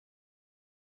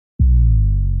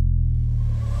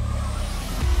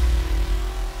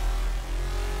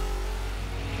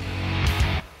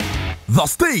The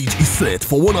stage is set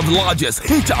for one of the largest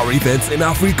HR events in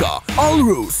Africa. All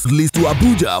roads lead to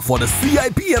Abuja for the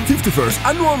Cipm 51st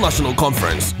Annual National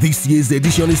Conference. This year's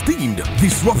edition is themed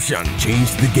Disruption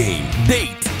Changed the Game.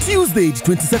 Date: Tuesday, the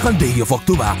 22nd day of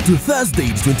October to Thursday,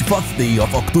 the 24th day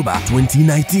of October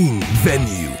 2019.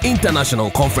 Venue: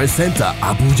 International Conference Center,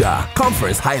 Abuja.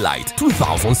 Conference highlight: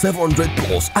 2,700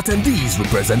 plus attendees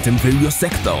representing various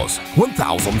sectors,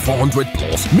 1,400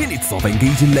 plus minutes of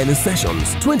engaging learning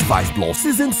sessions, 25 plus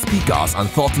seasoned speakers and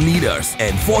thought leaders,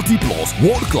 and 40 plus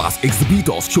world-class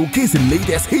exhibitors showcasing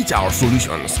latest HR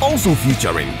solutions. Also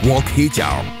featuring Work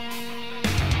HR,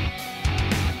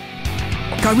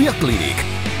 Career Clinic,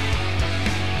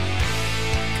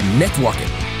 Networking,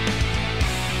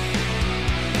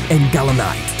 and Gala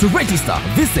Night. To register,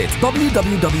 visit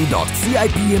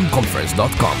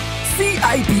www.cipmconference.com.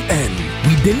 CIPN,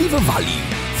 we deliver value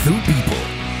through people.